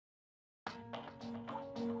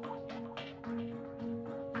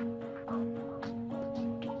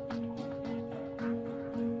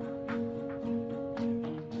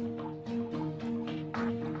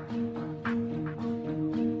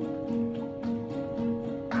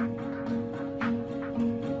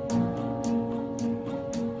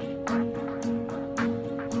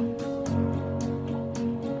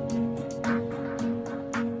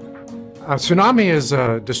A tsunami is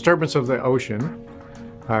a disturbance of the ocean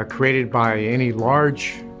created by any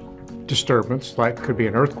large disturbance, like could be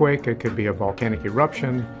an earthquake, it could be a volcanic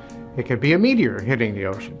eruption, it could be a meteor hitting the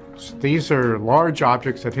ocean. So these are large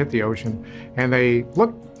objects that hit the ocean, and they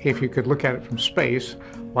look, if you could look at it from space,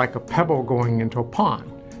 like a pebble going into a pond.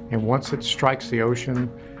 And once it strikes the ocean,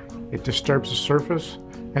 it disturbs the surface,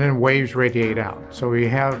 and then waves radiate out. So we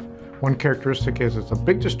have one characteristic is it's a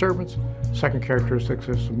big disturbance. Second characteristic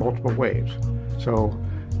is multiple waves. So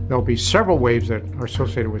there'll be several waves that are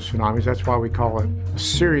associated with tsunamis. That's why we call it a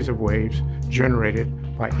series of waves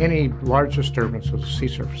generated by any large disturbance of the sea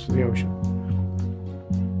surface of the ocean.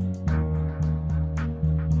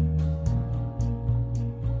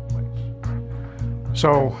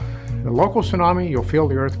 So the local tsunami, you'll feel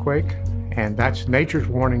the earthquake, and that's nature's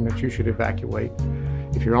warning that you should evacuate.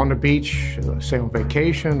 If you're on the beach, say on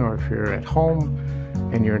vacation, or if you're at home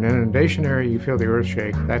and you're in an inundation area, you feel the earth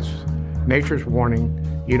shake, that's nature's warning.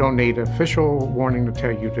 You don't need official warning to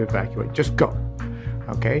tell you to evacuate. Just go,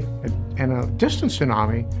 okay? And a distant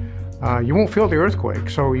tsunami, you won't feel the earthquake,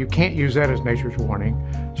 so you can't use that as nature's warning.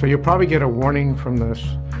 So you'll probably get a warning from this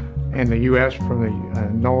in the U.S. from the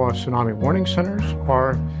NOAA Tsunami Warning Centers,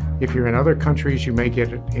 or if you're in other countries, you may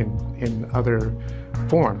get it in other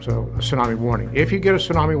forms of a tsunami warning. If you get a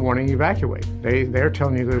tsunami warning, evacuate. They're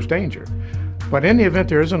telling you there's danger. But in the event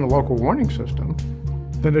there isn't a local warning system,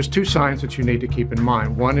 then there's two signs that you need to keep in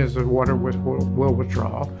mind. One is the water will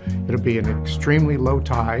withdraw. It'll be an extremely low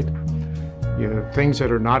tide. Things that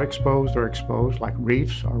are not exposed are exposed, like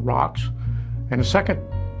reefs or rocks. And the second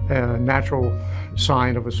natural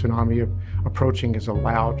sign of a tsunami approaching is a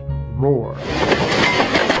loud roar.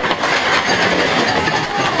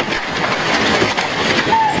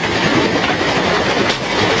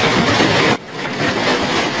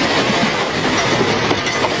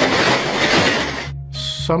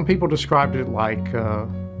 Some people described it like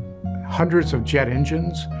hundreds of jet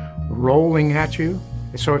engines rolling at you.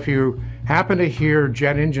 So if you happen to hear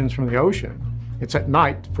jet engines from the ocean, it's at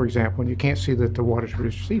night, for example, and you can't see that the water's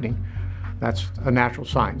receding, that's a natural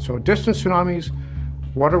sign. So distant tsunamis,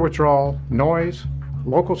 water withdrawal, noise,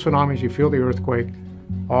 local tsunamis, you feel the earthquake,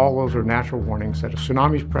 all those are natural warnings that a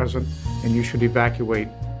tsunami is present and you should evacuate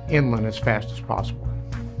inland as fast as possible.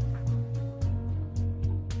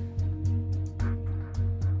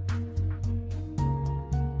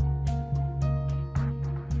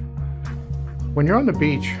 When you're on the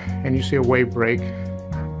beach and you see a wave break,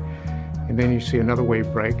 and then you see another wave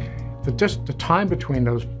break, the time between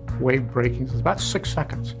those wave breakings is about 6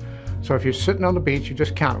 seconds. So if you're sitting on the beach, you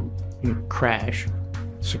just count them. You crash,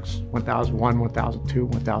 1001, 1002,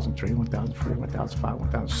 1003, 1004, 1005,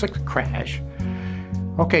 1006, crash.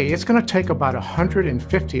 Okay, it's gonna take about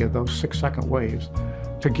 150 of those 6-second waves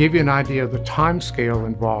to give you an idea of the time scale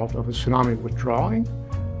involved of a tsunami withdrawing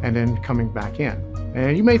and then coming back in.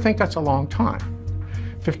 And you may think that's a long time,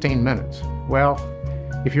 15 minutes. Well,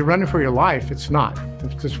 if you're running for your life, it's not. The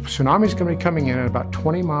tsunami's gonna be coming in at about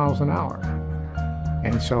 20 miles an hour.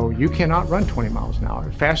 And so you cannot run 20 miles an hour.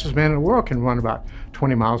 The fastest man in the world can run about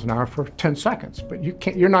 20 miles an hour for 10 seconds, but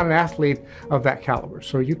you're not an athlete of that caliber,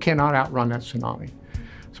 so you cannot outrun that tsunami.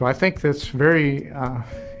 So I think that's very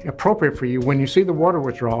appropriate for you. When you see the water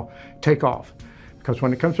withdrawal, take off, because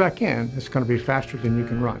when it comes back in, it's gonna be faster than you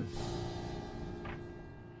can run.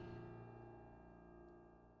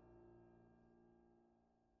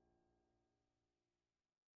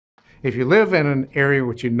 If you live in an area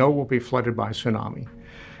which you know will be flooded by a tsunami,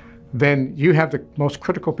 then you have the most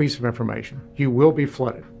critical piece of information. You will be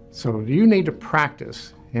flooded. So you need to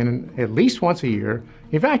practice, and at least once a year,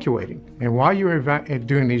 evacuating. And while you're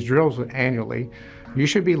doing these drills annually, you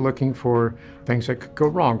should be looking for things that could go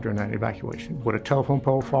wrong during that evacuation. Would a telephone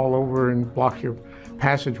pole fall over and block your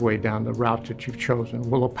passageway down the route that you've chosen?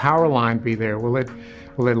 Will a power line be there? Will it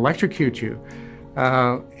electrocute you?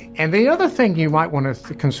 And the other thing you might want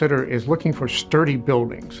to consider is looking for sturdy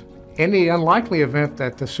buildings. In the unlikely event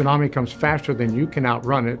that the tsunami comes faster than you can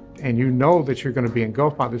outrun it, and you know that you're going to be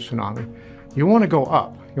engulfed by the tsunami, you want to go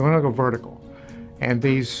up. You want to go vertical. And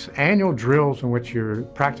these annual drills in which you're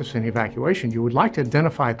practicing evacuation, you would like to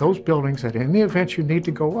identify those buildings that in the event you need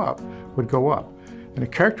to go up, would go up. And the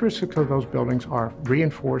characteristics of those buildings are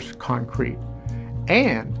reinforced concrete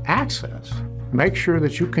and access. Make sure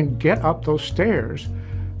that you can get up those stairs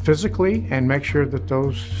physically, and make sure that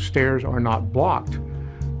those stairs are not blocked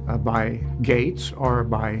by gates or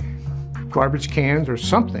by garbage cans or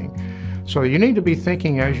something. So you need to be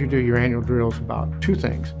thinking as you do your annual drills about two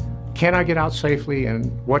things. Can I get out safely, and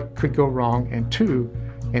what could go wrong? And two,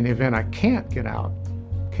 in the event I can't get out,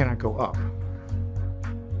 can I go up?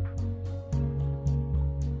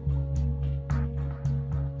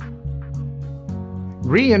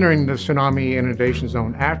 Re-entering the tsunami inundation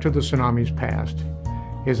zone after the tsunami's passed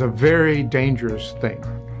is a very dangerous thing.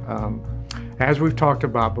 As we've talked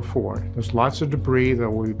about before, there's lots of debris that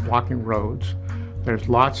will be blocking roads. There's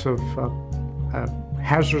lots of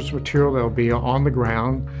hazardous material that will be on the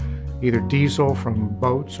ground, either diesel from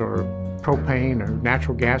boats or propane or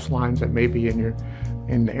natural gas lines that may be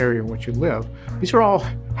in the area in which you live. These are all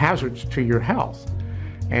hazards to your health.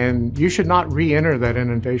 And you should not re-enter that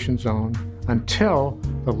inundation zone until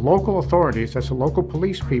the local authorities, that's the local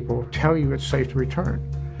police people, tell you it's safe to return.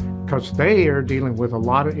 Because they are dealing with a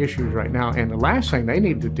lot of issues right now. And the last thing they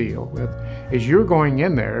need to deal with is you're going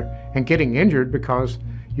in there and getting injured because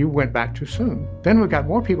you went back too soon. Then we've got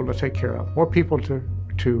more people to take care of, more people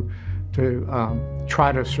to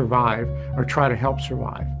try to survive or try to help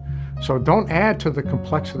survive. So don't add to the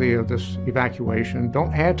complexity of this evacuation.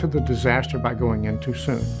 Don't add to the disaster by going in too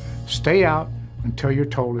soon. Stay out until you're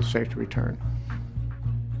told it's safe to return.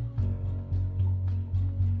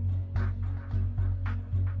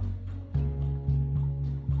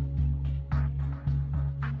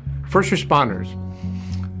 First responders,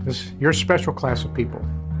 you're a special class of people.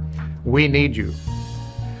 We need you,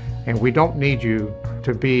 and we don't need you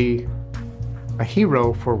to be a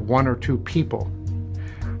hero for one or two people.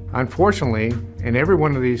 Unfortunately, in every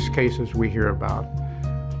one of these cases we hear about,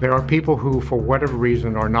 there are people who, for whatever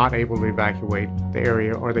reason, are not able to evacuate the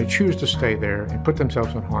area, or they choose to stay there and put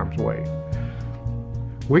themselves in harm's way.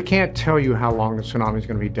 We can't tell you how long the tsunami is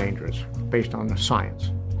going to be dangerous based on the science.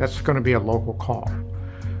 That's going to be a local call.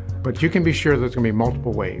 But you can be sure there's going to be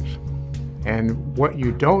multiple waves. And what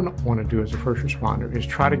you don't want to do as a first responder is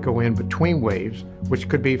try to go in between waves, which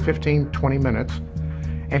could be 15, 20 minutes,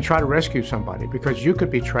 and try to rescue somebody, because you could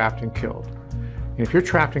be trapped and killed. And if you're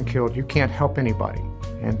trapped and killed, you can't help anybody.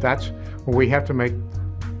 And that's what we have to make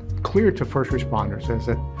clear to first responders, is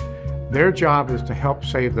that their job is to help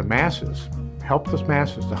save the masses, help the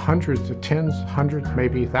masses, the hundreds, the tens, hundreds,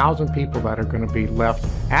 maybe 1,000 people that are going to be left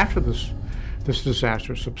after this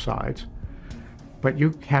disaster subsides. But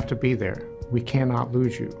you have to be there. We cannot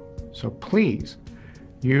lose you. So please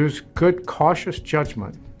use good, cautious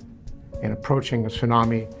judgment in approaching a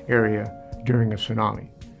tsunami area during a tsunami.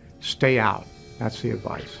 Stay out. That's the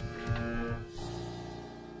advice.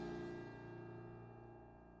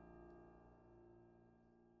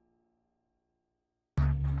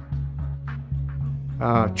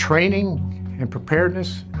 Training and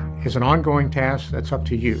preparedness is an ongoing task that's up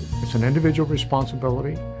to you. It's an individual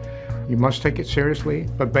responsibility. You must take it seriously,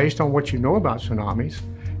 but based on what you know about tsunamis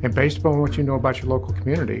and based upon what you know about your local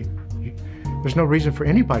community, there's no reason for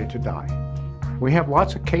anybody to die. We have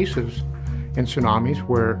lots of cases in tsunamis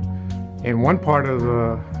where in one part of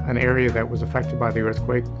an area that was affected by the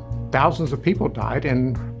earthquake, thousands of people died,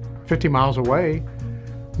 and 50 miles away,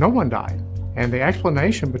 no one died. And the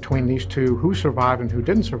explanation between these two, who survived and who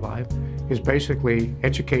didn't survive, is basically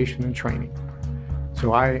education and training.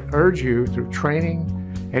 So I urge you, through training,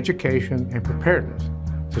 education, and preparedness,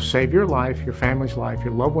 to save your life, your family's life,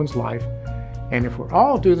 your loved one's life. And if we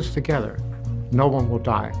all do this together, no one will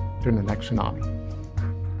die during the next tsunami.